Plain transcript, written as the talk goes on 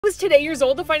I was today years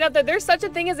old to find out that there's such a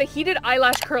thing as a heated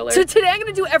eyelash curler. So today I'm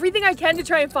gonna do everything I can to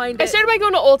try and find it. I started by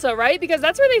going to Ulta, right? Because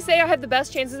that's where they say I had the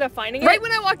best chances of finding it. Right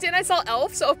when I walked in, I saw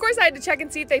e.l.f. So of course I had to check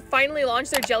and see if they finally launched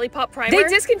their Jelly Pop Primer. They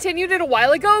discontinued it a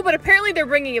while ago, but apparently they're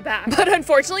bringing it back. But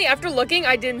unfortunately, after looking,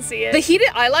 I didn't see it. The heated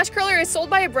eyelash curler is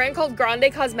sold by a brand called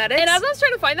Grande Cosmetics. And as I was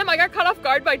trying to find them, I got caught off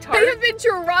guard by Tarte. I have been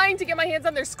trying to get my hands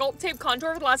on their Sculpt Tape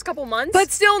Contour for the last couple months, but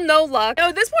still no luck. Now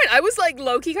at this point, I was like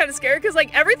low-key kind of scared because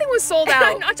like everything was sold out.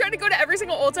 I'm not trying to go to every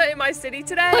single Ulta in my city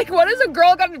today. Like, what is a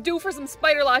girl got to do for some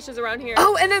spider lashes around here?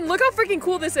 Oh, and then look how freaking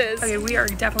cool this is. Okay, we are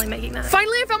definitely making that.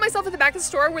 Finally, I found myself at the back of the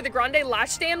store where the Grande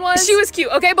lash stand was. She was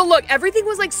cute, okay? But look, everything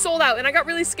was like sold out and I got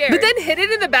really scared. But then hidden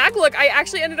in the back, look, I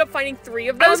actually ended up finding 3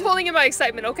 of them. I was holding in my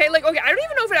excitement, okay? Like, okay, I don't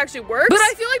even know if it actually works, but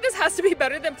I feel like this has to be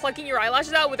better than plucking your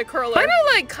eyelashes out with a curler. Mine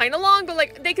are like kind of long, but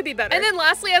like they could be better. And then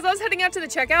lastly, as I was heading out to the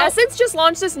checkout, Essence just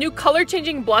launched this new color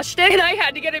changing blush stick and I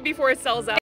had to get it before it sells out.